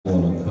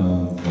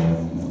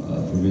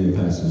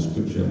passage of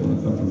scripture. I want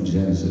to come from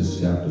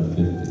Genesis chapter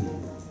 50.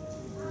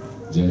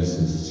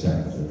 Genesis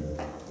chapter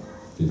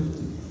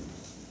 50.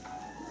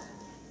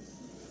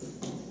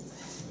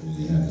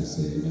 You have to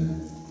say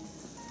amen.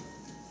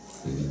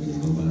 Say that because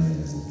nobody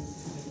has it.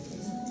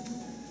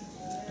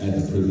 I had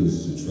the privilege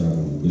to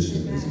travel with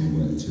Bishop as he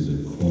went to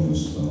the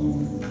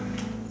Cornerstone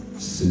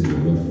City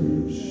of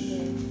Refuge.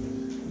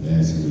 And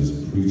as he was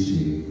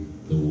preaching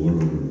the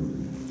word,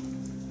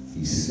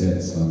 he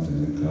said something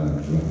and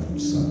God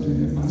dropped something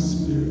in my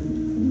spirit.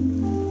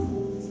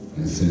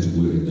 And since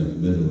we're in the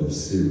middle of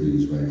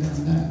series right now,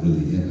 not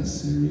really in a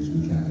series,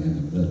 we're kind of in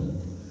the middle.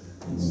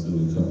 We're going to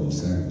do a couple of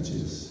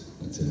sandwiches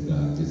until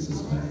God gets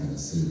us back in the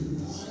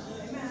series.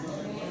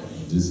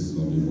 This is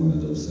going to be one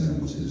of those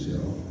sandwiches,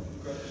 y'all.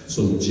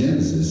 So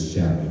Genesis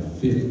chapter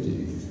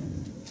 50,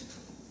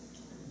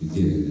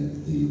 beginning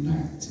at the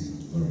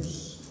 19th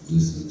verse.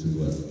 Listen to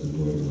what the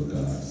word of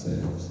God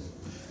says.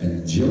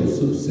 And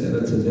Joseph said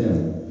unto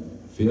them,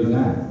 fear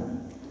not,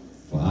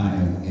 for I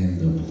am in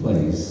the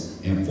place,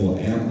 and for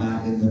am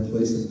I in the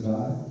place of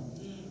God?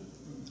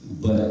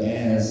 But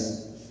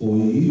as for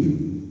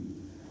you,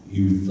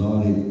 you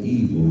thought it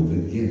evil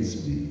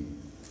against me,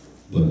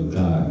 but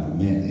God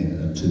meant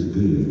it unto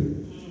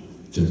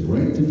good, to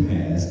bring to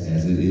pass,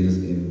 as it is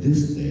in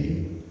this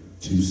day,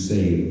 to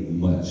save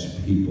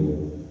much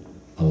people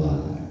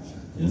alive.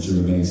 I want you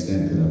to remain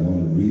standing because I want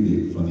to read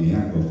it from the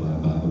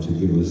Amplified Bible to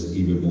give us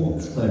even more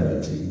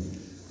clarity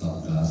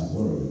of God's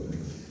word.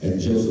 And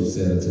Joseph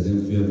said unto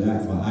them, fear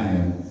not,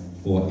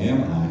 for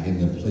am I in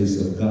the place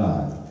of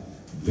God?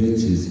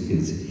 Vengeance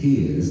is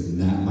his,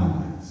 not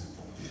mine.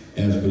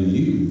 As for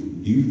you,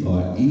 you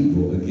thought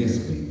evil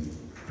against me,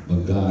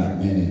 but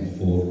God meant it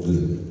for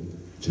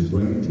good, to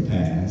bring to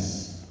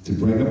pass, to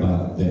bring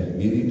about that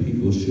many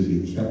people should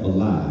be kept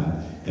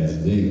alive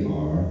as they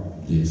are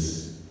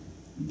this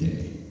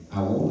day.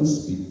 I want to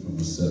speak from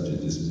the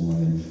subject this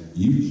morning.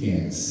 You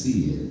can't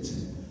see it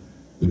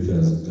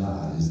because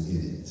God is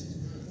in it.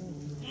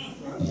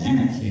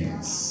 You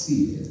can't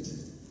see it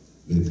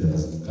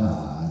because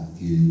God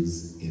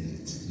is in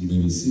it. You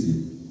may be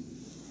seated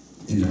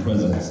in the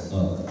presence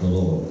of the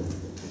Lord.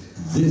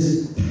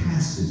 This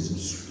passage of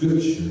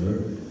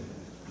scripture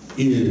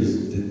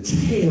is the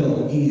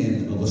tail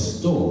end of a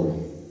story.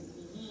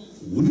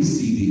 We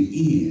see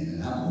the end,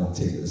 and I'm going to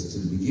take us to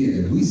the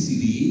beginning. We see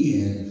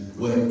the end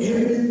where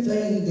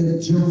everything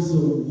that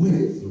Joseph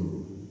went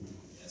through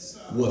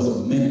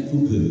was meant for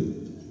good.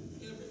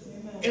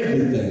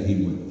 Everything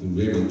he went through,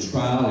 every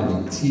trial,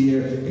 every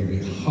tear,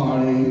 every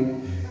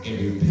heartache,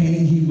 every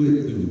pain he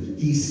went through,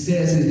 he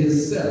says it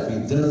himself.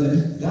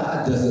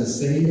 God doesn't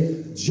say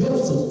it.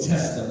 Joseph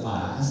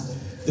testifies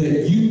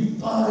that you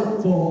thought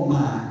it for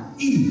my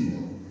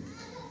evil,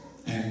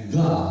 and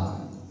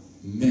God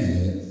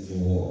meant it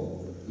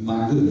for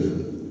my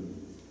good.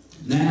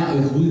 Now,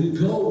 if we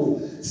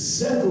go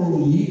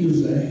several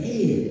years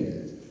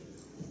ahead,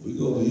 if we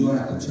go, you don't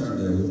have to turn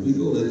there, if we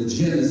go to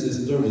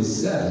Genesis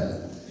 37,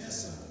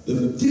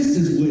 this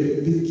is where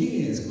it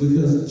begins,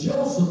 because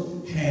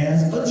Joseph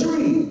has a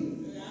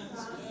dream.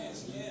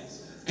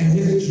 And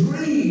his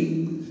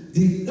dream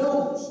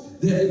denotes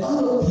that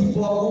other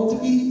people are going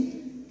to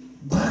be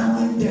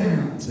bowing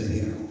down to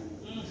him.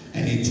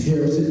 And he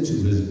tells it to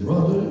his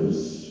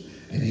brothers,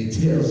 and he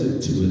tells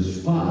it to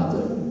his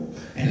father,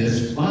 and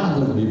his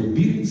father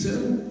rebukes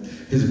him.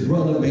 His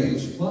brother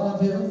makes fun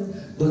of him.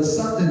 But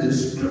something the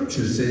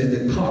scripture said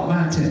that caught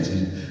my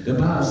attention. The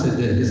Bible said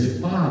that his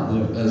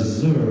father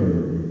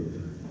observed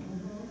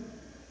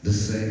the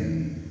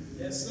same.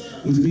 Yes,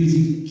 sir. Which means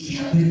he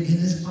kept it in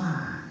his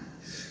mind.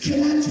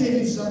 Can I tell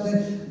you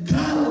something?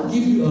 God will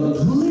give you a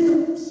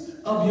glimpse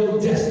of your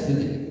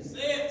destiny.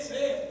 Say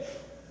it.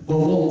 But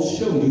won't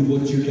show you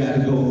what you got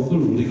to go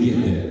through to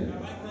get there.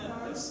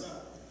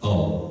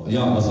 Oh,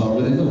 y'all must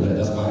already know that.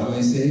 That's why I'm going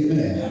to say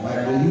amen.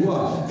 Right where you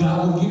are.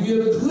 God will give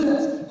you a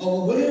glimpse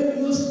of where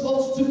you're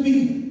supposed to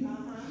be,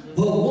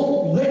 but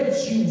won't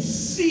let you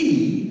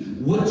see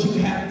what you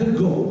have to go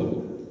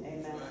through.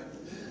 Amen.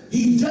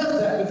 He does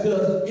that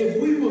because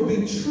if we would be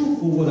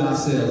truthful with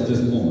ourselves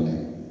this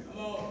morning,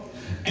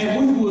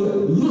 and we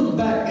would look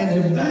back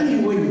and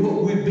evaluate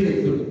what we've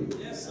been through.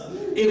 Yes, sir.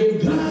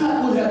 If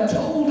God would have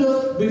told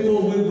us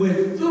before we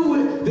went through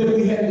it that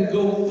we had to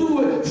go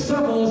through it,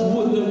 some of us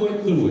wouldn't have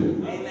went through it.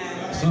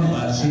 Amen.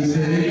 Somebody should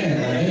say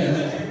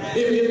amen.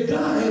 If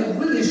God had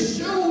really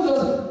showed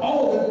us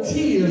all the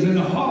tears and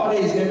the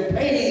heartaches and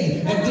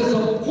pain and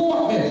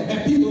disappointment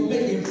and people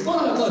making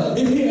fun of us,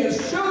 if he had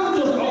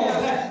showed us all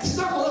that,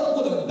 some of us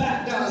would have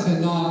backed down and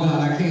said, no,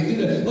 God, I can't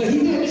do that. But he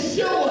didn't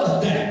show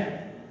us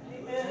that.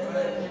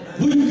 Amen.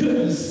 We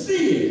couldn't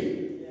see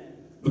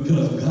it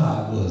because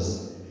God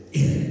was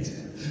in it.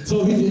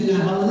 So he did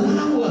not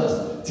allow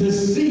us to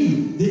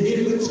see the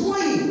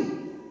in-between.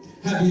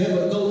 Have you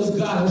ever noticed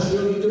God will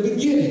show you the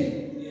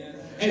beginning? Yeah.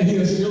 And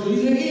he'll show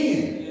you the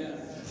end. Yeah.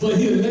 But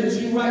he'll let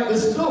you write the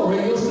story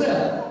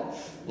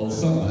yourself. Oh,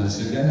 somebody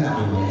should get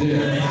happy right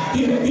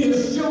there. He'll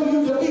show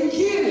you the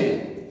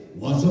beginning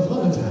once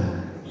upon a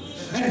time.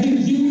 And he'll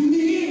give you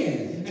the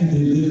end. And they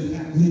live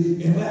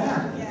happily ever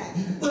after.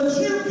 Yeah.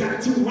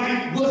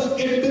 mind what's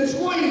in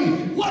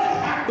between. What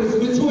happens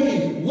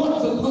between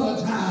once upon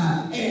a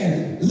time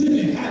and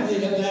living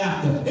happily ever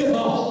after? It's a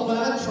whole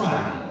lot of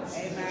trials,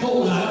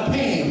 whole lot of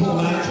pain, whole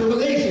lot of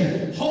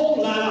tribulation,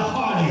 whole lot of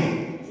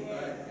heartache.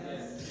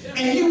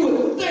 And you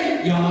would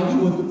think, y'all, you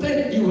would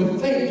think,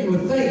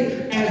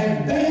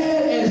 as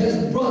bad as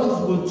his brothers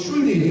were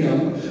treating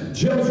him,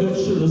 Joseph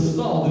should have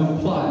saw them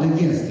plotting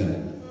against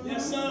him.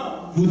 Yes,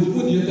 sir.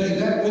 Wouldn't you think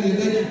that? Wouldn't you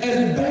think?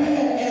 As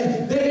bad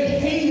as they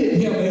hated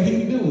him and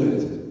he knew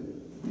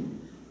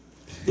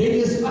it.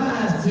 They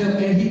despised him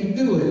and he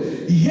knew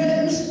it.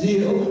 Yet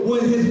still,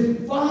 when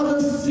his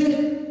father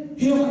sent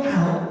him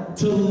out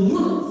to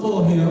look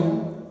for them,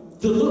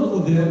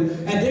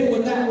 and they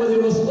were not where they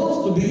were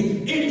supposed to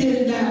be, it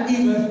did not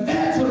even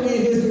fathom in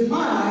his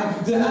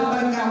mind that I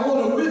might not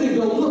want to really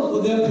go look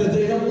for them because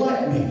they don't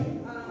like me.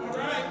 All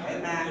right.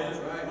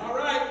 All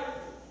right.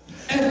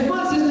 As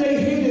much as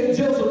they hated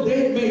Joseph,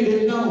 they made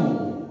it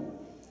known.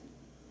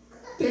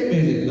 They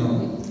made it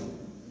known.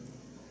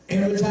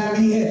 Every time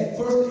he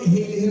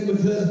hated him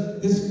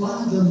because his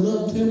father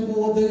loved him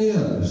more than the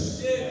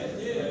others.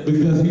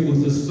 Because he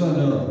was the son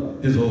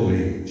of his old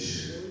age.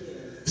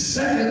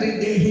 Secondly,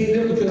 they hated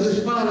him because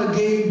his father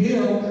gave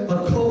him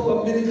a coat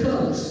of many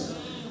colors.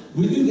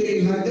 We knew they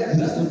didn't like that because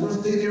that's the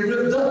first thing they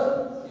ripped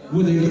up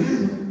when they got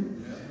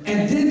him.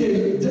 And then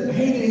they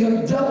hated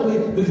him doubly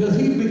because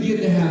he began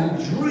to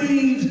have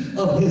dreams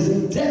of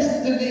his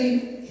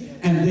destiny,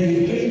 and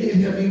they hated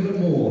him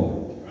even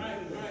more. Right,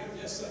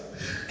 yes, sir.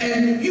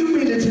 And you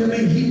mean to tell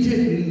me he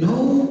didn't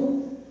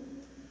know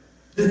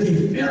that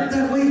they felt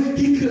that way?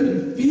 He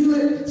couldn't feel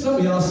it? Some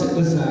of y'all sit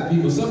beside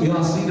people. Some of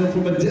y'all see them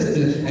from a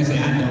distance and say,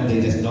 I know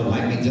they just don't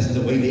like me just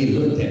the way they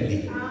looked at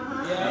me.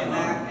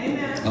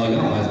 Amen. Oh,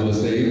 y'all might as well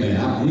say amen.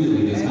 I'm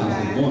really this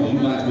house this morning.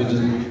 You might as well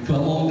just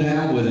come on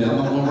down with it.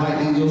 I'm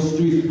right in your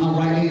street. I'm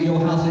right in your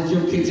house at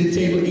your kitchen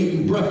table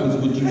eating breakfast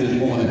with you this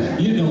morning.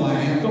 You know I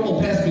am. Come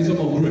on, pass me some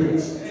more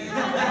grits.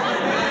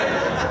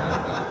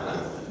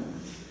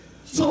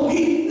 So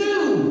he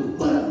knew,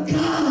 but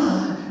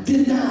God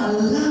did not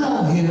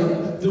allow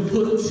him to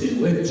put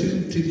two and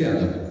two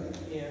together.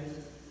 Yeah.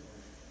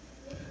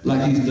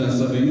 Like he's done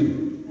some of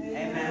you.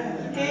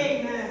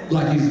 Amen.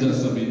 Like he's done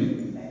some of you.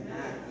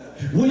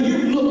 When you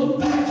look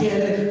back at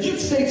it, you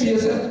say to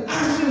yourself,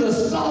 I should have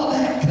saw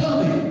that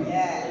coming.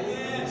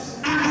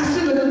 Yes. I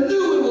should have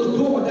knew it was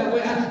going that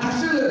way. I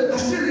should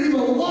have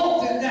even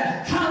walked in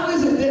that. How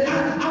is it that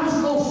I'm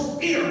so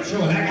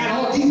spiritual and I got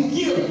all these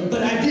gifts,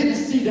 but I didn't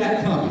see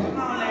that coming?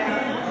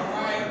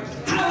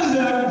 How is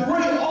it I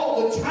pray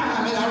all the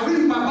time and I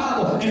read my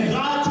Bible and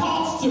God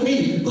talks to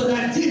me, but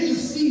I didn't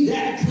see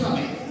that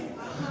coming?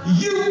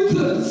 You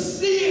couldn't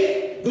see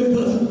it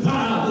because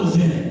God was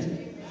in it.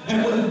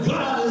 And when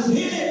God is in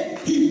it,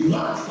 he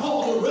blocks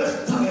all the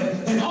rest of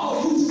it. And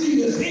all you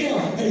see is him.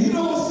 And you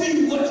don't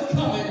see what's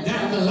coming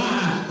down the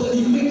line. But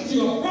he makes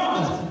you a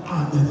promise.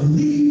 I'll never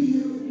leave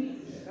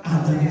you.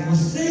 I'll never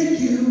forsake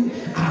you.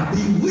 I'll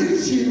be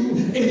with you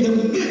in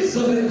the midst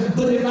of it.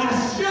 But if I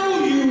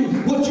show you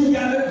what you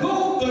got to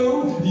go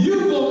through,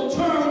 you're going to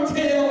turn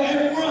tail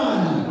and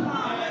run.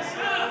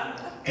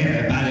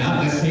 Everybody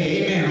ought to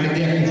say amen right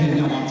there because you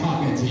know I'm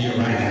talking to you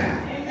right now.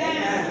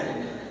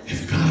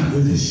 If God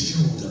really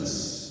showed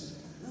us,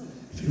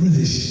 if he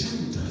really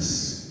showed us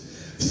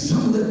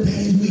some of the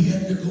things we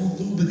had to go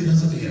through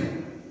because of him,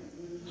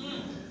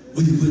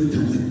 we wouldn't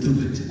have went through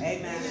it.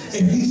 Amen.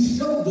 If he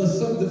showed us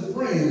some of the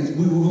friends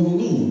we were going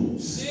to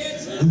lose,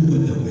 we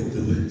wouldn't have went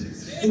through it.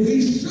 If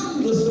he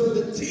showed us some of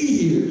the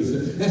tears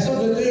and some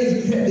of the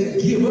things we had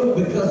to give up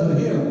because of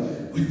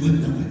him, we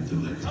wouldn't have went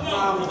through it. Come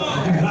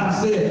on. And God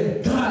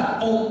said,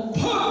 God on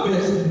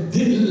purpose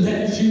didn't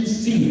let you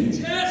see it.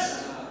 Yes.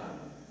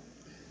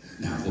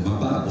 Now, for my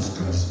Bible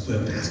scholars,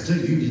 well, Pastor,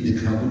 you need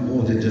to come with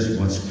more than just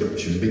one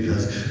scripture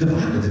because the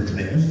Bible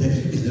declares that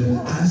in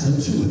the eyes of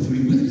 2 or 3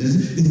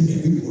 witnesses is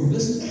every word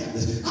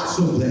established. I'm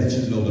so glad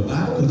you know the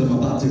Bible because I'm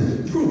about to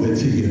prove it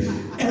to you.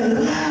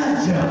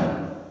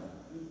 Elijah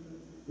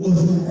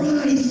was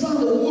right. He saw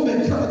the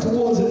woman coming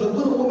towards him, the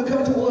little woman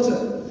coming towards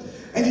him.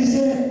 And he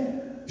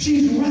said,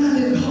 she's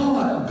riding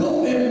hard.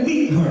 Go and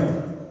meet her.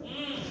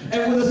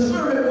 And when the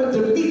servant went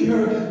to meet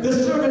her, the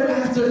servant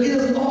asked her,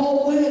 is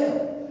all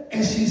well?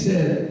 And she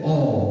said,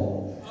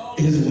 all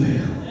is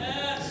well.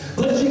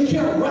 But she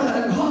kept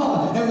riding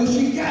hard. And when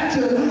she got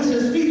to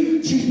Elijah's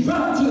feet, she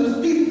dropped to his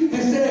feet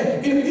and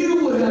said, if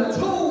you would have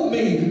told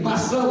me my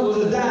son was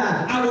to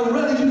die, I would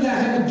rather you not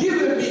have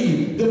given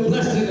me the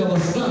blessing of a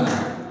son.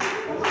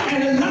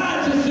 And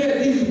Elijah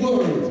said these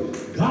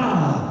words,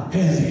 God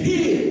has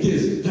hid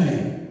this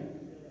thing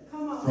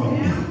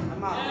from me.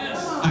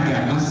 I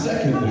got my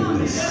second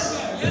witness.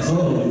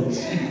 Oh,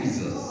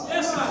 Jesus.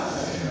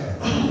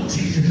 Oh,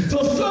 Jesus.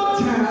 So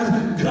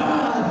sometimes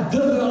God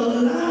doesn't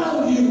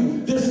allow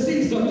you to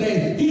see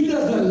something. He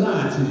doesn't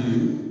lie to you.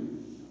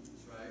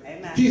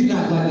 He's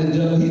not like the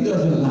devil. He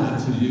doesn't lie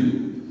to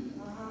you.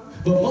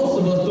 But most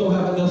of us don't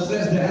have enough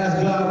sense to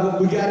ask God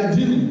what we got to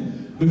do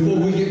before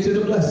we get to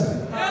the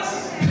blessing.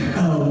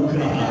 Oh,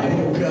 God.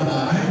 Oh,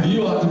 God.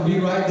 You ought to be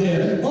right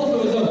there.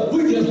 Most of us,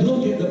 we just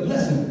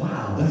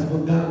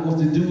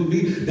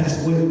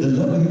That's where the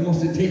level he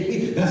wants to take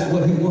me. That's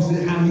what he wants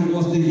to, how he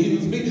wants to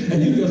use me.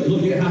 And you just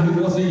look at how he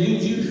wants to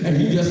use you,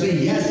 and you just say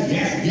yes,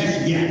 yes,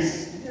 yes,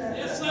 yes.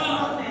 Yes,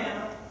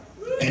 sir.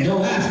 And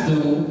don't ask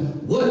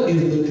them, what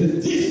is the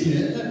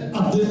condition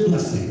of this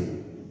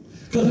blessing?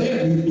 Because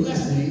every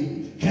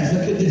blessing has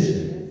a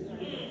condition.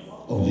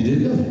 Oh, you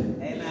didn't know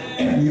that? Amen.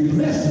 Every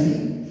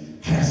blessing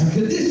has a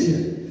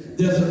condition.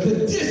 There's a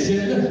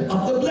condition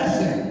of the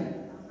blessing.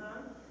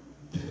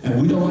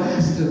 And we don't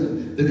ask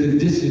them the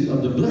condition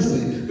of the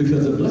blessing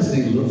because the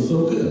blessing looks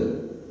so good.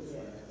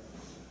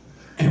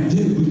 And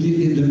then we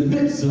get in the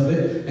midst of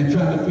it and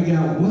try to figure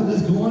out what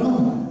is going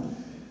on.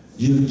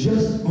 You're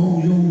just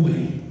on your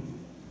way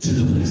to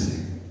the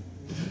blessing.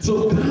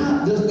 So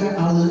God does not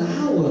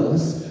allow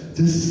us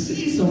to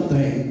see some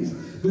things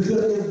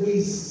because if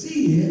we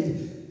see it,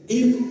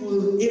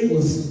 it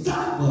will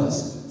stop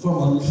us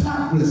from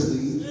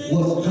accomplishing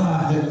what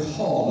God had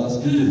called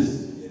us to do.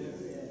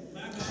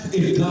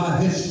 If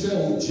God had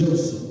shown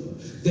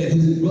Joseph that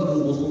his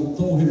brother was going to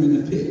throw him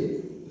in the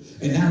pit,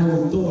 and not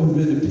only throw him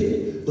in the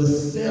pit, but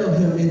sell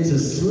him into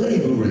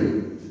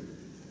slavery,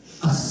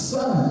 a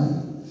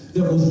son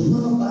that was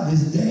loved by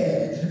his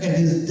dad, and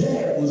his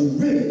dad was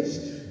rich,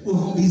 was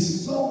going to be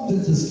sold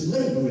into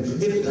slavery.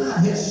 If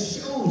God had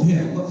shown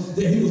him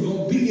that he was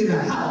going to be in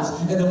a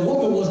house and the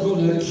woman was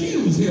going to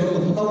accuse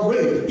him of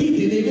rape, he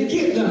didn't even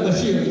get nothing, but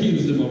she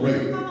accused him of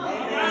rape.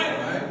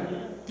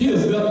 He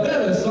was felt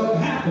better if something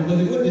happened, but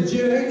he went to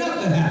jail, ain't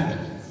nothing happened.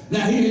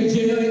 Now he in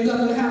jail, ain't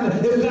nothing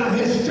happened. If God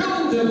had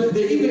shown them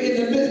that even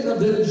in the midst of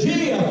the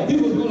jail, he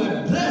was going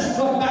to bless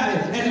somebody,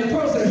 and the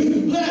person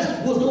he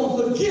blessed was going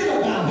to forget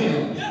about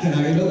him. Can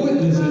I get a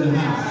witness in the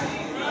house?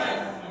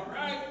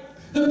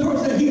 The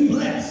person he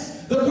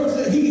blessed, the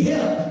person he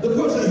helped, the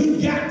person he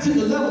got to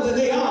the level that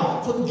they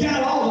are,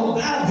 forgot all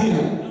about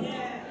him.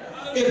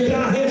 If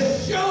God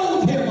had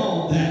showed him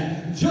all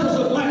that,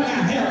 Joseph might not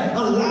have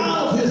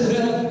allowed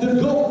himself to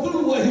go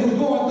through what he was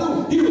going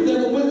through. He would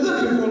never went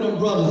looking for them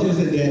brothers.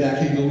 He said, Dad, I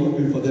can't go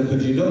looking for them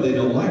because you know they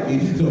don't like me.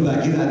 So if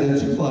I get out there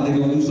too far, they're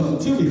going to do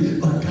something to me.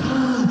 But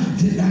God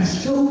did not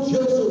show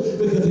Joseph,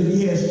 because if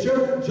he had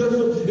shown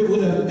Joseph, it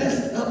would have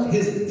messed up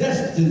his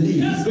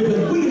destiny.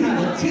 Because we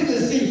have a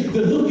tendency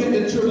to look at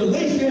the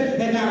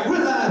tribulation and not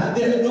realize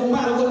that no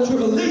matter what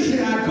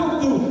tribulation I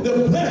go through,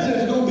 the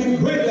blessing is going to be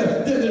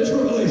greater than the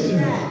tribulation.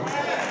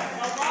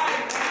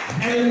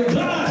 And if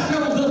God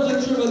shows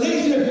us the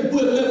tribulation,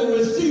 we'll never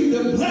receive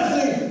the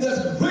blessing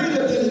that's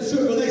greater than the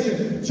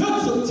tribulation.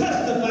 Joseph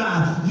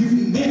testified,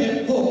 you meant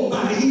it for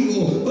my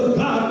evil, but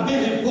God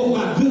meant it for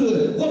my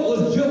good. What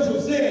was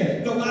Joseph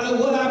saying? No matter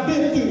what I've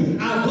been through,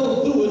 I'll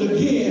go through it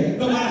again.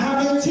 No matter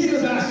how many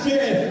tears I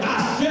shed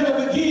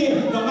them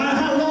again. No matter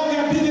how long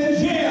I've been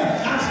in jail,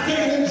 I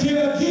stayed in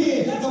jail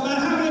again. No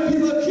matter how many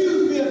people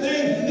accuse me of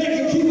things, they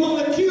can keep on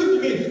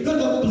accusing me, because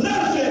the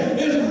blessing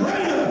is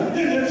greater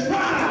than the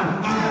trial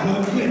I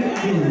went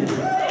through.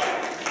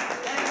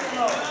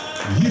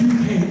 You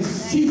can't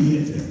see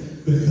it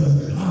because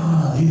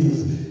God is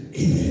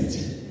in it.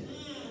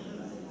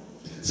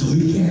 So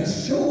he can't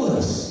show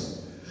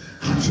us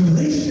our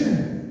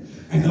tribulation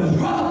and the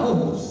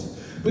problems,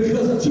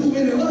 because too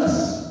many of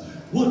us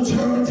will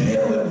turn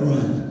tail and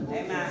run.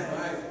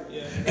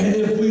 And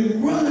if we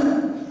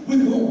run, we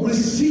won't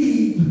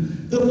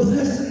receive the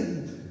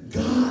blessing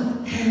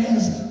God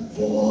has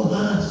for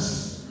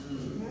us.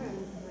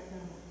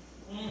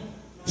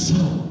 So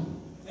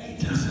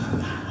he doesn't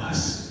allow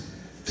us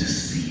to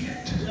see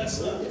it.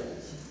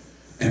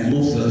 And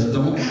most of us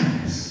don't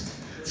ask.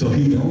 So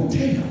he don't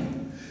tell.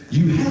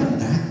 You have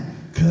not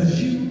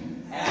because you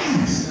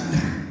ask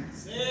not.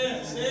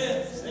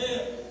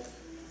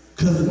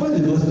 Because one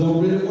of us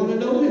don't really want to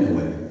know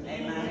anyway.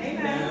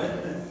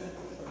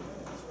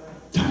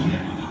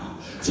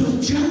 So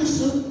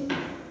Joseph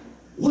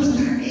was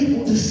not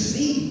able to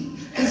see,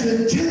 as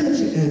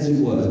intelligent as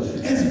he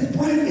was, as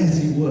bright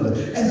as he was,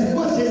 as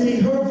much as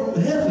he heard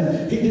from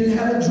heaven. He didn't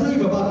have a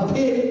dream about the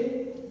pit.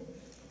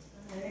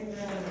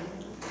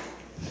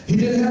 He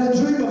didn't have a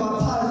dream about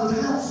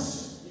Potiphar's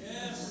house.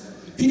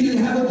 He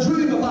didn't have a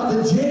dream about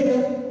the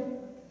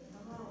jail.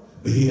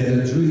 But he had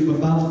a dream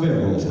about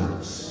Pharaoh's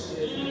house.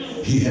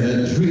 He had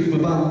a dream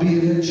about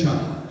being in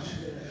charge.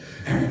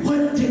 And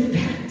what did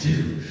that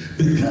do?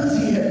 Because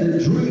he had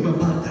the dream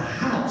about the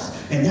house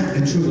and not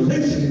the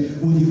tribulation,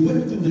 when he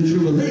went through the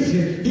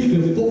tribulation, he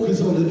could focus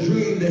on the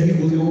dream that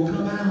he was going to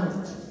come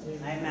out.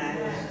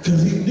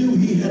 Because he knew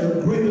he had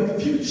a greater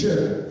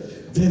future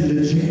than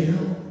the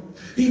jail.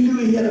 He knew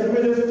he had a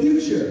greater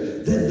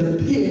future than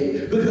the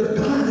pit, because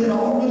God had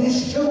already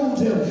shown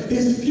him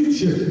his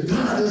future.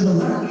 God is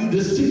allowing you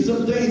to see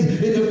some things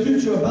in the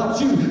future about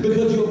you,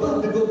 because you're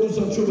about to go through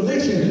some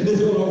tribulation that's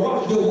going to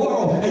rock your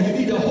world, and you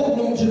need to hold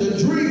on to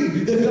the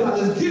dream that God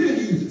has given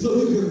you so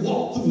you can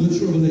walk through the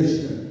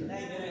tribulation.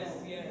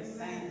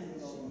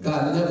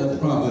 God never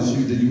promised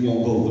you that you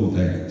won't go through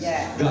things.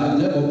 God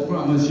never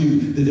promised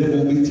you that there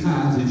won't be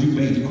times that you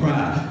may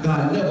cry.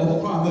 God never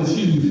promised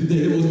you that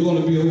it was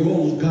going to be a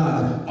rose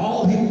garden.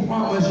 All he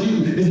promised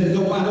you is that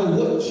no matter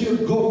what you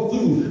go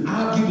through,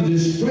 I'll give you the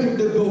strength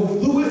to go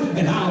through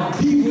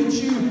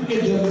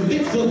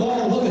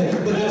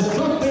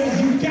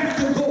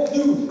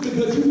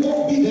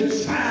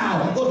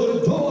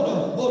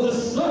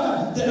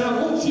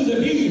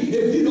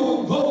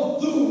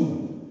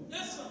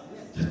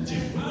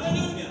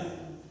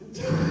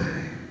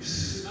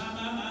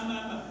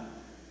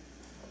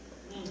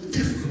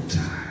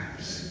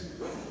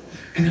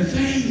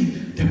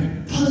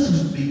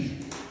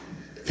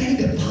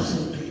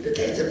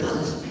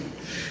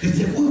He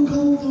said, we'll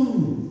go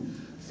through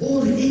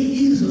 48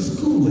 years of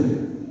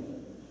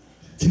schooling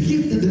to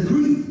get the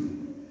degree,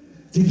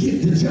 to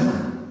get the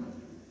job.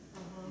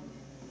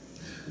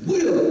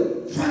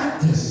 We'll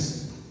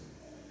practice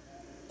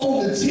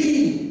on the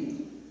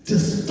team to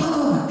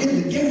start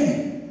in the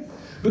game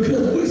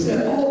because we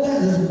said all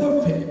that is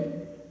worth it.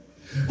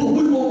 But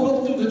we won't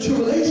go through the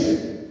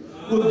tribulation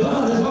where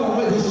God has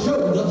already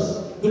showed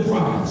us the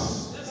promise.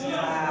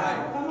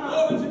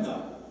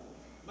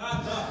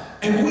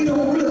 And we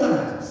don't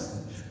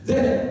realize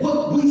that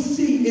what we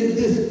see in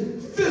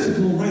this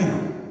physical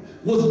realm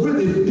was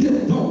really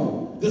built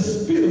on the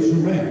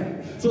spiritual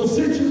realm. So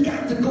since you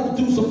got to go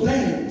through some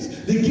things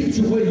to get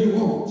to where you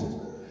want,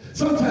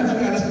 sometimes you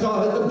got to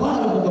start at the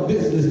bottom of a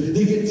business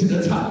to get to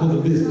the top of the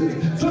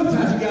business.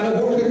 Sometimes you got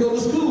to work and go to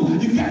school.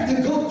 You got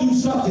to go through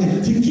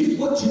something to get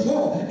what you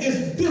want.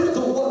 It's built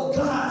on what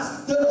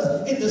God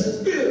does in the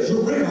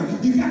spiritual realm.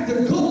 You got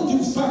to go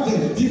through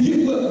something to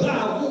get what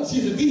God wants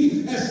you to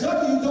be. And some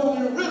of you don't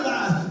even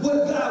realize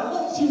what God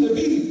wants you to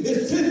be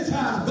is 10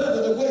 times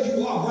better than where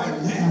you are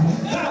right now.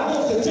 God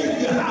wants to take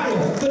you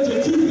higher, but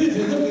you're too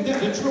busy looking at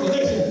the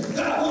tribulation.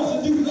 God wants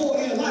to do more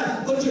in your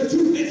life, but you're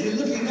too busy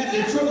looking at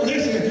the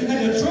tribulation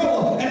and the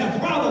trouble and the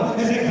problem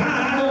and say, God,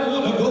 I don't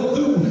want to go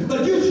through.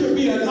 But you should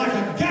be like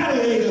a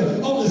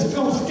gladiator on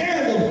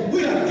scandal.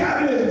 We are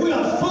gladiators. We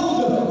are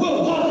soldiers.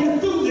 We're walking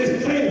through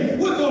this thing.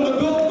 We're going to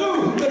go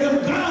through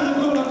because God is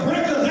going to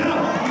break us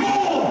out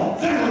more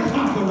than a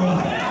conqueror.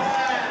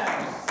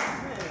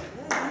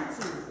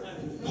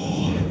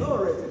 More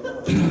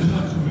than a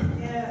conqueror.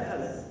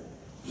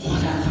 More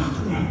than a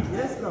conqueror.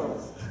 Yes, Lord.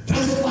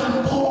 That's why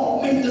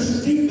Paul made the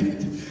statement,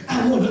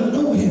 I want to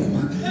know him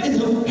in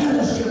the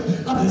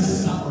fellowship of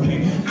his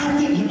suffering. I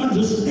didn't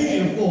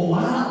understand for a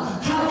while.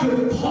 How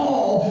could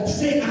Paul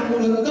say I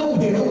want to know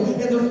him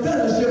in the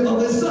fellowship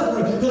of his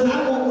suffering? Because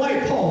I won't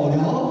like Paul,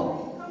 y'all.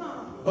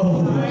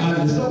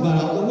 Oh, somebody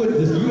out the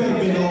witness. You ain't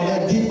been all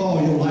that deep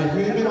all your life.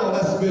 You ain't been all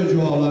that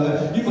spiritual all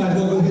that. You might as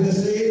well go ahead and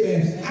say it,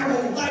 man. I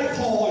won't like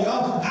Paul,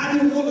 y'all. I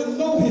didn't want to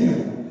know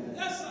him.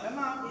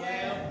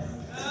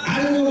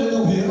 I didn't want to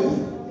know him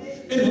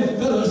in the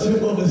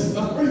fellowship of his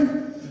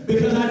suffering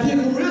because I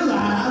didn't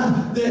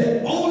realize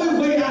that only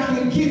way I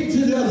can get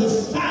to the other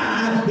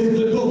side is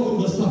to go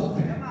through the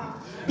suffering.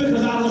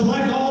 Because I was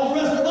like all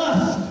the rest of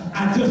us.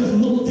 I just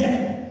looked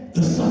at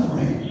the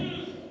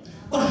suffering.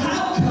 But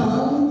how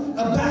come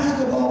a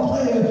basketball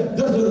player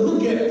doesn't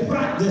look at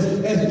practice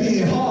as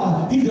being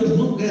hard? He just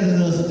looked at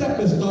it as a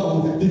stepping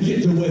stone to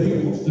get to where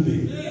he wants to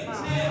be.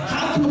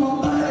 How come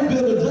a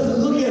bodybuilder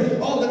doesn't look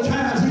at all the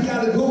times he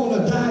got to go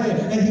on a diet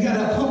and he got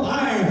to pump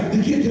iron to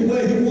get to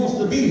where he wants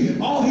to be?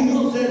 All he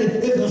looks at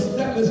it is a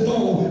stepping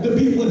stone to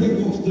be what he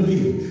wants to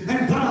be.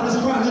 And God is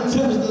trying to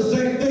tell us the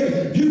same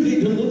thing. You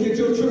need to look at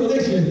your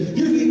tribulation.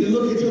 You need to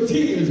look at your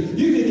tears.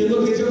 You need to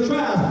look at your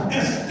trials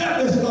as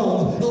stepping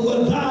stones of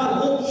what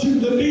God wants you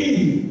to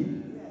be.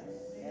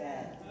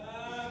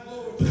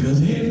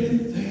 Because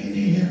everything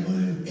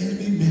the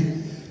enemy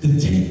meant to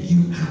take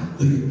you out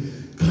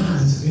with,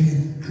 God is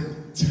saying,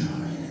 I'm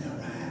turning it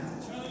around.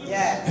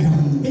 And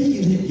I'm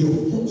making it your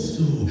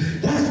footstool.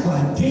 That's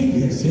why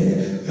David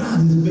said, God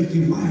is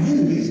making my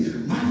enemies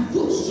my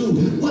footstool.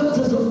 What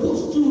does a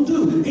footstool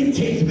do? It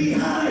takes me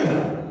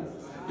higher.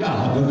 Y'all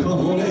have to come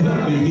on and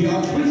help me here.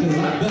 I'm preaching a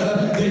lot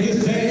better than you're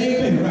saying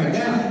amen right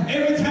now.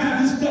 Every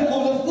time you step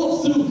on the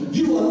footstool,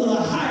 you are a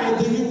little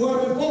higher than you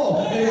were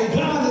before. And if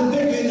God is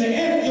making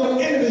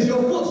your enemies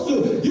your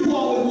footstool, you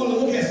always want to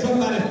look at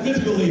somebody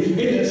physically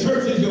in the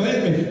church as your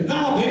enemy.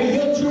 No, baby,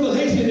 your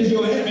tribulation is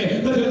your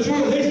enemy. But your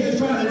tribulation is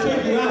trying to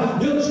take you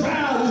out. Your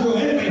trial is your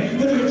enemy.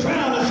 But your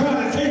trial is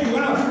trying to take you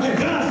out. And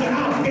God said,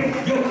 I'll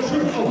make your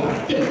tribulation. Oh,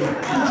 I feel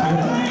it.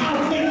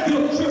 I'll make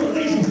your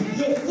tribulation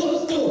your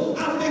footstool.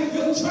 I'll make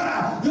your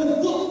trial your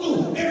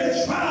footstool.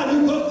 Every trial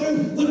you go through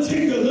will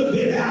take you a little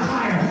bit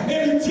higher.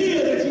 Every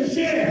tear that you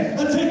shed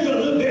will take you a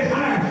little bit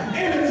higher.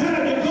 Every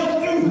time you go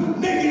through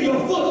making your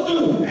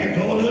footstool and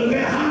go a little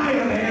bit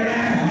higher, man.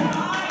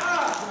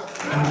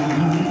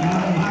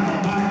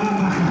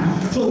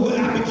 So when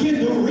I begin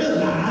to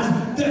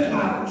realize that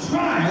my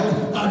trials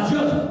are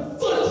just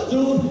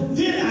footstools,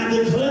 then I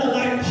declare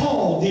like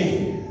Paul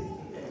did.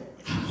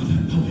 I want to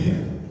know him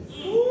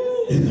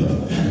in the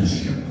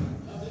fellowship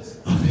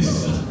of his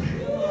suffering.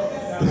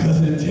 Because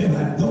until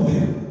I know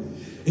him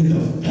in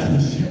the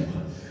fellowship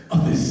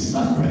of his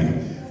suffering,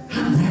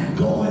 I'm not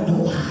going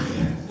no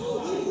higher.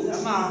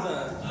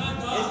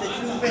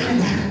 I'm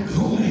not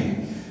going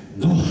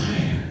no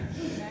higher.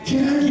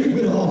 Can I get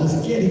rid of all the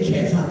scaredy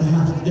cats out the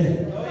house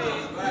today?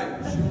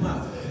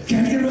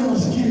 Can I get rid of all the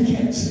scaredy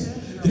cats?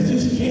 They're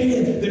just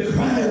scared, they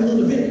cry a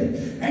little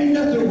bit. Ain't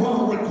nothing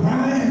wrong with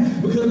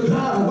crying because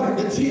God will wipe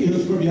the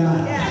tears from your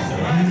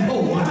eyes.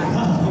 Oh my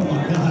God, oh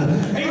my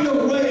God. Ain't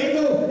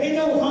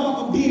no harm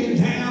of being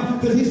down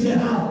because he said,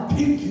 I'll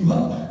pick you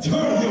up,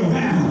 turn you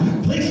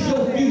around, place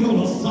your feet on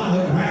a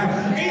solid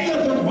ground. Ain't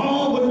nothing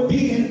wrong with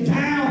being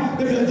down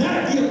because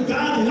that gives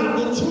God an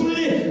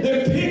opportunity to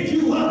pick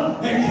you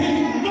up. And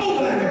can't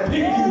nobody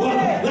pick you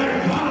up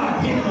like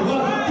God picked you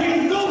up.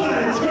 Can't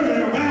nobody turn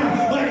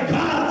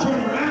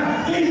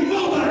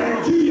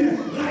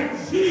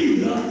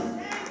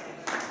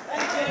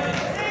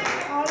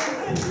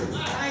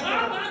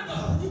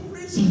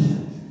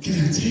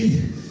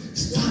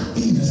Stop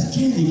being a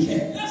scaredy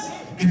cat.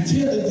 And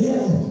tell the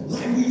devil,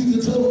 like we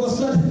used to tell my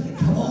son,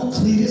 come on,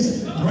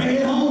 Cletus, bring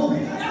it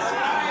home.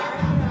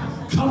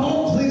 Come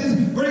on,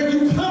 Cletus, bring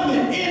you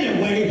coming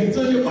anyway,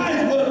 so you might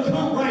as well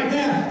come right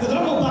now, because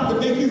I'm about to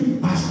make you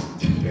my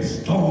stepping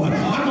stone.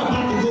 I'm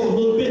about to go a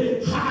little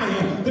bit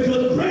higher,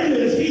 because greater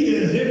is he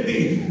that is in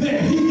me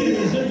than he that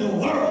is in the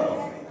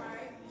world.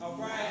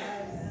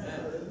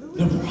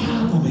 The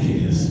problem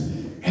is,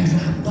 as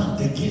I'm about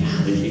to get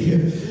out of here,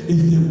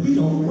 is that we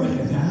don't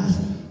recognize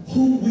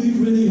who we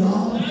really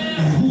are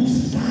and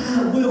whose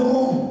side we're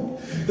on.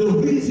 The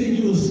reason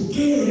you're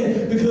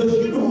scared because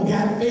you don't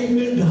got faith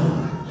in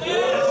God.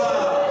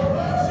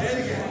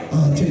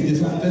 I'll take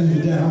this, I'll finish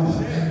it down.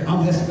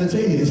 I'm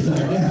instantaneous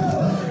right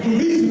now.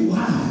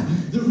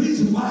 The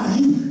reason why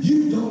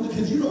you don't,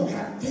 because you don't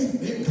got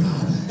faith in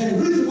God. And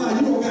the reason why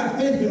you don't got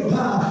faith in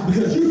God,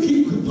 because you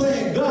keep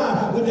comparing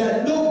God with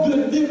that no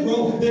good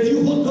Negro that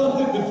you hooked up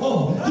with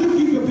before. You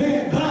keep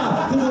comparing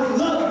God to the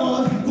loved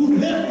ones who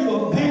left you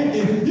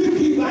abandoned. You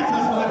keep,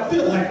 that's what I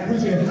feel like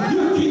preaching.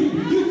 You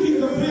keep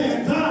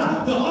comparing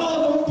God to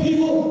all those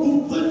people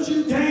who put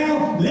you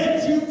down,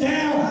 let you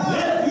down,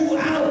 left you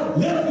out,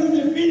 left you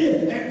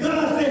defeated. And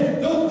God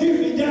said, don't give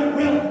me that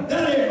rep.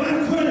 That ain't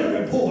my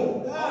credit report.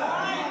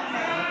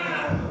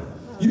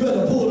 You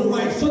better pull the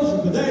right social,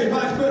 because that ain't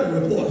my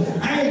credit report.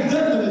 I ain't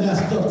done none of that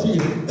stuff to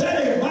you.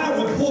 That ain't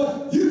my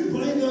report. You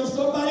blame it on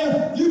somebody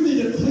else. You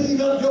need to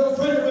clean up your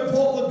credit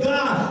report with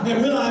God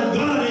and realize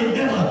God ain't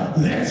never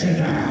let you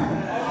down.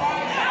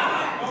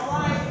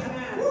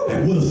 And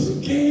we're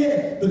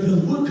scared because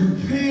we're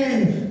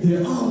comparing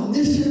the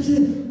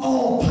omniscient,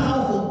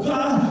 all-powerful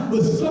God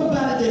with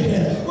somebody that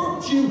has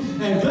hurt you,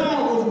 and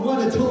God was the one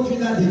that told you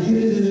not to get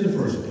it in the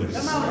first place.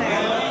 Come on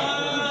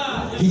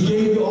now. He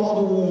gave you all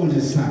the warning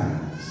signs.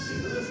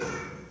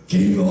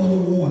 Gave you all the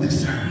warning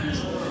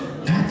signs.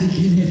 Not to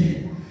get in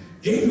it.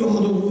 Gave you all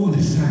the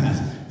warning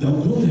signs.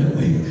 Don't go that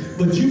way.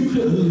 But you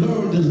could have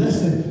learned the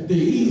lesson the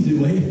easy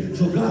way.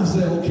 So God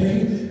said,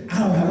 okay, I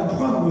don't have a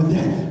problem with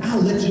that.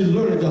 I'll let you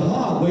learn it the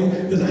hard way,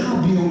 because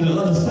I'll be on the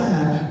other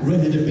side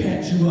ready to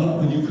patch you up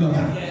when you come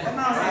out.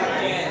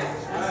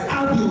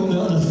 I'll be on the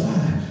other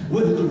side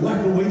ready to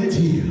wipe away the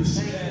tears,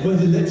 ready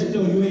to let you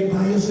know you ain't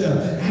by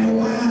yourself. And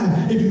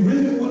why? If you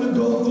really want to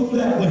go through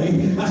that way,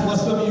 that's why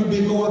some of you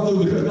been going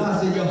through, because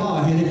God said you're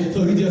hard-headed.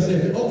 So he just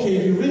said, okay,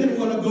 if you really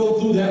want to go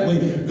through that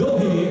way, go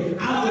ahead.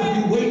 I'll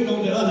just be waiting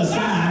on the other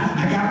side.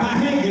 I got my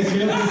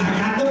handkerchief. I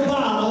got the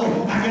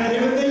bottle. I got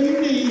everything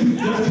you need.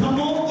 Just come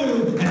on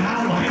through, and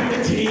I'll wipe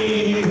the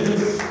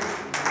tears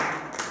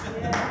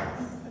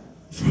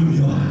from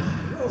your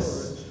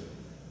eyes.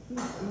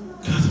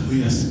 Because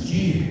we are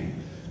scared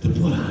to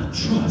put our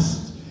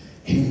trust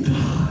in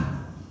God.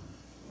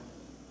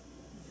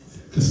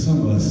 Because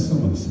some of us,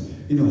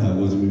 you know how it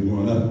was when we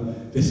were growing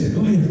up. They said,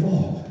 go ahead and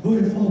fall. Go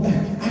ahead and fall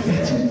back. I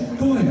got you.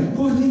 Go ahead,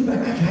 lean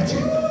back. I got you.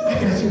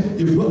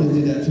 Your brother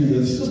did that to you.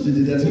 Your sister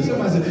did that to you.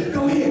 Somebody said,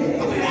 go ahead.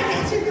 I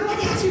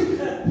got you.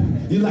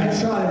 You like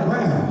Charlie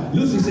Brown.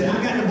 Lucy said,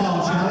 I got the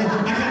ball,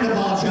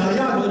 Charlie.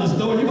 Y'all know the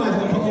story. You might as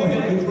well come on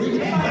here and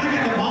preach. I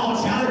got the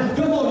ball, Charlie.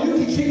 Come on, you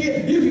can kick it.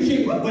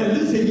 But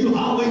Lucy, you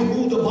always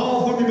moved the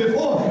ball for me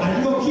before. Are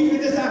you going to keep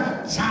it this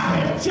time?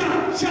 Charlie, jump.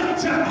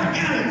 I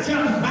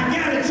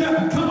got it,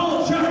 Chuck. Come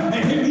on, Chuck.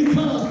 And here he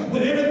comes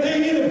with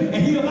everything in him.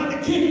 And he about to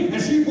kick.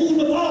 And she moved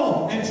the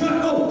ball. And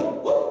Chuck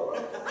goes, whoop.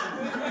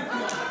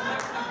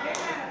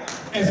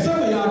 And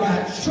some of y'all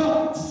got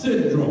Chuck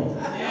syndrome.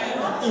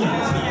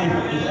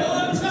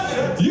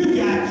 You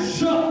got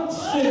Chuck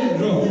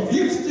syndrome.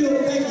 You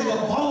still thinking the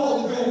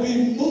ball is going to be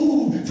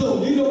moved.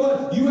 So you know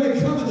what? You ain't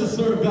coming to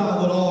serve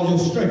God with all your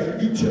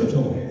strength. You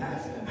tiptoe.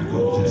 I'm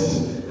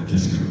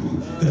just coming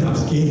because I'm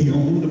scared he's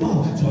going to move the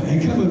ball. So I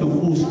ain't coming no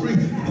full sprint.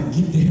 I'm going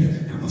to get there.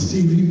 I'm going to see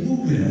if he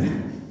moves it.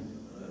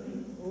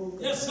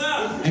 Yes,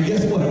 sir. And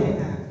guess what?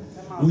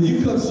 When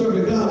you come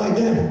serving God like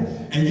that,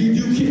 and you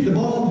do kick the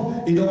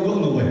ball, it don't go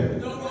nowhere.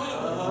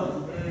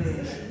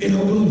 It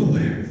don't go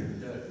nowhere.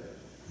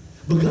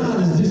 But God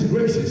is just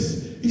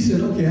gracious. He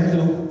said, okay, I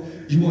know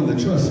you want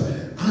to trust.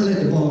 I'll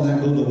let the ball not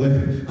go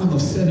nowhere. I'm going to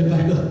set it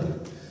back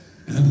up.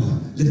 And I'm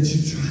going to let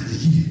you try it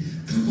again.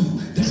 Come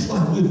on. That's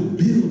why we're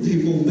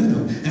building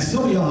momentum. And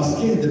some of y'all are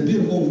scared to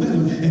build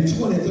momentum in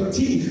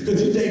 2013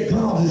 because you think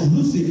God is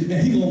loosey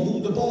and he's going to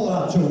move the ball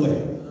out your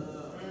way.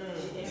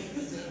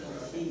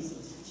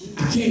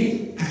 I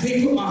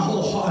can't put my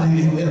whole heart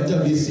in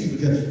L.L.W.C.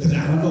 because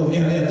I don't know if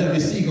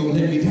L.L.W.C. going to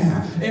let me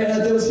down.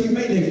 L.L.W.C.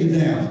 may let you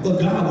down, but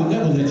God will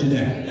never let you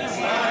down.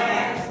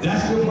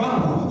 That's your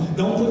problem.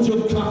 Don't put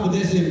your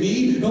confidence in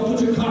me. Don't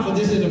put your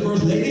confidence in the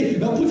First Lady.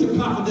 Don't put your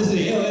confidence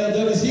in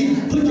L.L.W.C.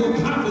 Put your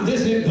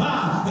confidence in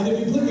God. And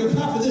if you put your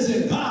confidence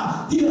in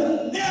God,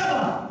 he'll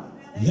never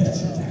let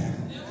you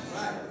down.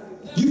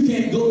 You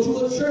can't go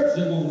to a church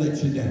that won't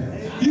let you down.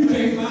 You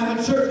can't find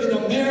a church in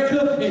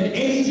America, in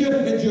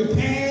Asia, in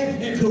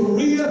Japan, in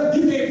Korea.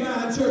 You can't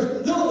find a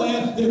church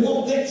nowhere that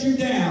won't let you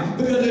down.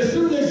 Because as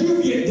soon as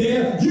you get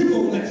there, you're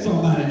going to let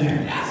somebody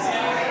down.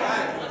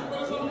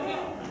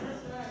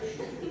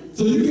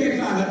 So you can't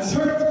find a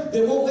church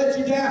that won't let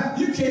sometimes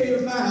you can't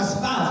even find a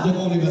spouse that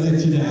won't even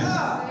let you down. Say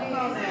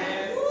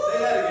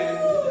that again.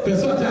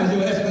 Because sometimes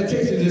your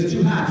expectation is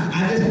too high.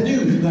 I just knew,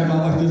 like my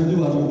wife just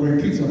knew I was going to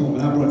bring pizza home,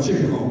 and I brought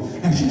chicken home.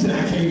 And she said,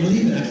 I can't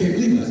believe it, I can't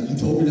believe it. I said, you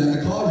told me not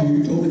to call you,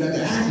 you told me not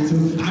to ask you, so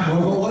I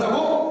brought home what I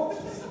want.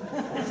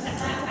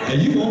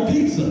 And you want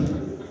pizza.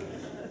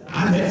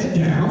 I let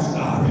you down, I'm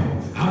sorry.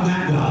 I'm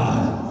not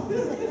God.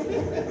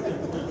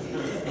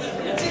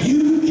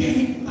 You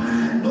can't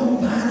find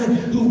nobody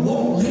who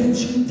won't let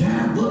you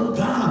down but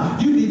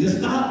God. You need to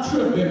stop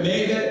tripping,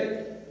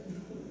 baby.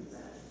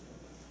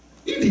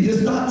 You need to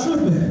stop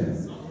tripping.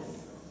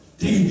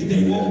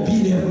 They won't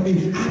be there for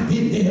me. I've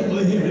been there for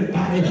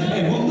everybody.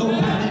 They won't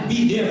nobody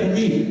be there for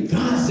me.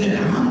 God said,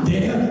 I'm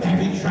there.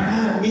 Have you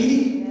tried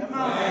me?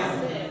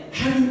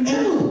 Have you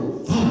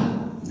ever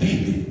thought,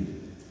 baby,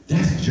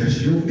 that's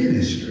just your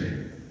ministry?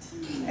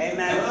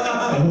 Amen.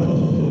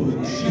 Oh,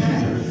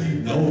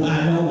 Jesus.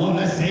 Nobody don't want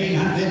to say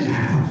nothing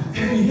now.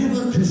 Have you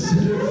ever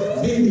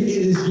considered maybe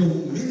it is your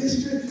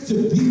ministry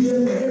to be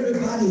there for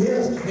everybody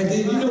else? And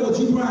then you know what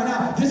you crying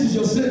out? This is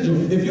your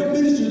syndrome. If your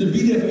ministry is to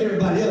be there for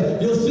everybody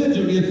else, your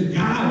syndrome is,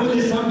 God, when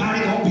is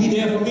somebody going to be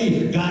there for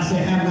me? God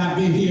said, have I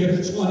been here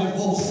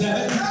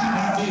 24/7?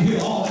 Have I been here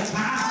all the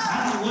time?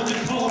 I'm the one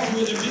that called you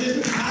in the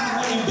ministry. I'm the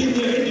one that been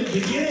there in the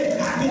beginning.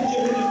 I've been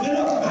there in the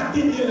middle. I've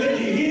been there in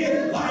the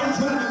end. Why are you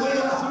trying to wait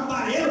on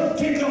somebody else?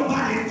 Can't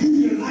nobody do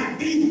you like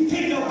me.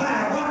 Can't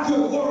nobody rock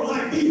your world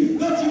like me.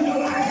 Don't you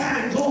know I got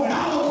it going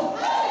on?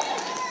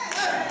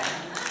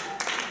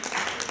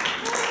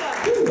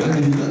 I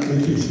need another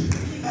vacation.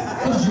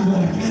 Don't you know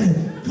I got it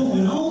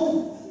going on?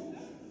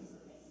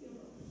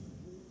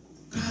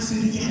 God said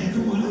he got it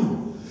going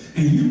on.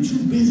 And you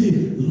too busy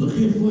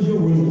looking for your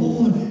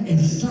reward in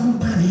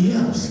somebody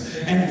else.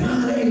 And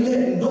God ain't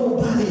letting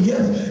nobody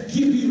else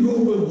give you your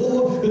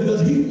reward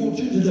because he wants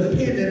you to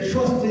depend and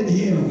trust in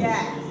him.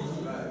 Yeah.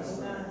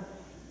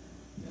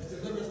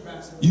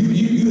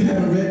 You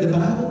haven't read the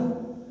Bible?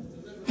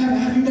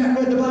 Have you not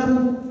read the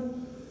Bible?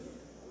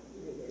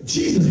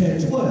 Jesus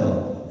had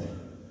 12.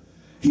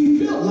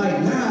 He felt like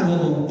 9 of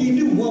them. He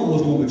knew one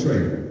was going to betray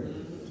him.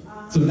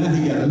 So now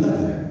he got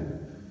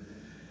 11.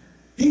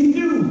 He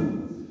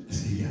knew. Let's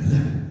see, he got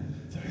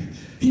 11. 3.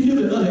 He knew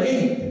the other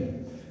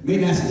 8 may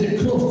not stick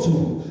close to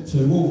him, so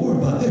he won't worry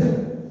about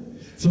them.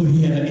 So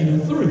he had an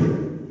inner 3.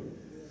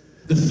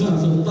 The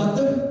sons of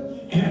thunder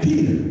and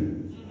Peter.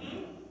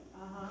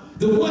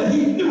 The one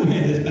he knew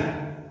had his back.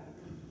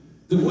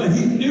 The one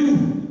he knew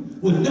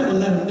would never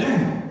let him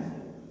down.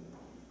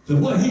 The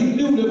one he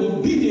knew that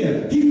would be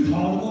there, he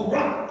called him a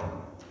rock.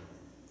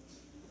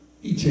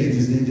 He changed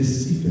his name to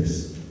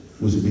Cephas,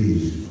 which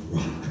means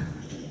rock.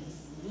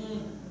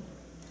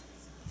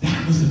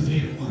 That was the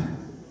very one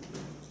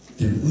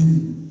that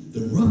when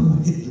the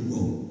rubber hit the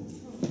road,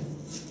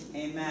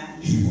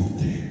 Amen. he won't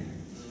there.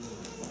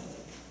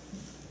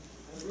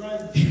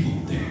 He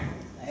won't there.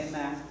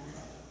 Amen.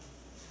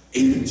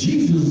 If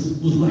Jesus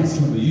was like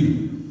some of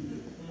you,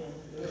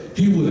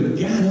 he would have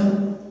got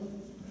up,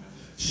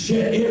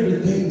 shut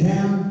everything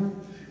down,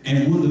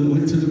 and would have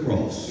went to the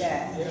cross.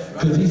 Yeah.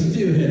 Because he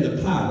still had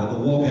the power to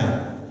walk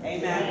out.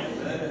 Amen.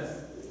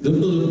 The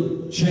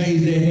little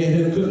chains they had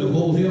him couldn't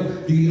hold him.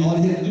 All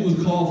he had to do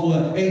was call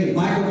for, hey,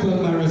 Michael, come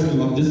to my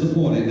rescue. I'm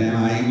disappointed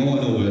now. I ain't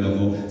going nowhere no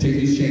more. Take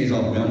these chains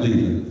off me. I'm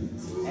leaving.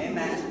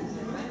 Amen.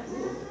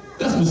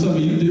 That's what some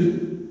of you do.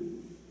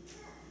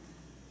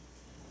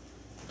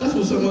 That's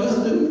what some of us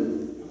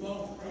do.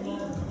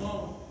 Come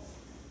on.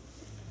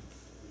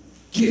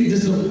 Get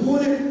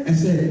disappointed and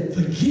say,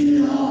 forget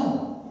it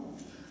all.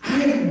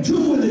 I ain't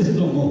doing this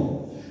no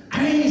more.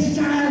 I ain't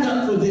signed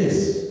up for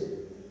this.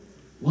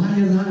 Why are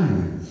you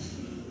lying?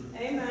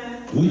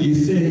 Amen. When you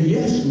said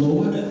yes,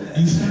 Lord,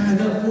 you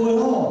signed up for it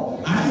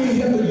all. I ain't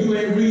helping you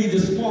ain't read the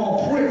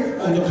small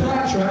print on the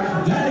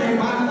contract. That ain't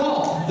my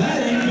fault.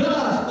 That ain't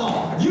God's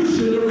fault. You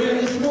should have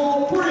read the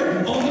small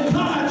print on the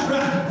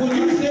contract. When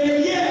you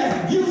said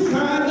yes, you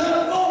signed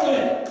up for it.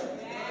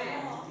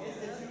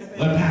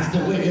 But Pastor,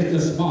 where is the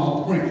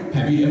small print?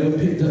 Have you ever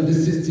picked up the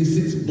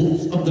 66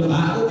 books of the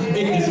Bible?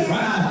 It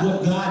describes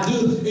what God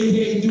do.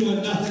 He ain't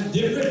doing nothing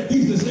different.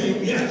 He's the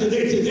same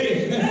yesterday,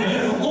 today, and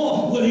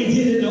forevermore. What he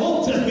did in the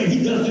Old Testament,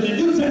 he does in the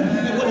New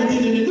Testament. And what he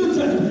did in the New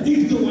Testament,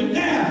 he's doing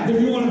now.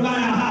 If you want to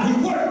find out how he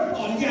worked,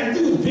 all you got to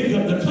do is pick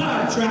up the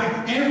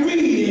contract and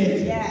read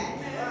it. Yeah.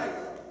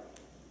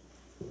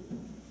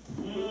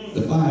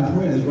 The fine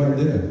print is right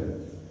there.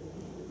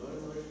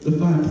 The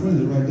fine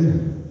print is right there.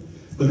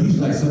 But he's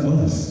like some of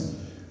us.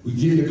 We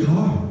get in the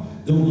car,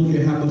 don't look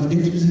at how much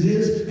interest it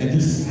is, and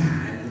just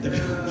sign the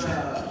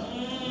contract.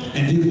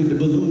 And then when the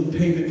balloon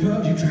payment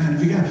comes, you're trying to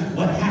figure out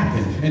what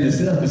happened. And the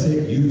salesman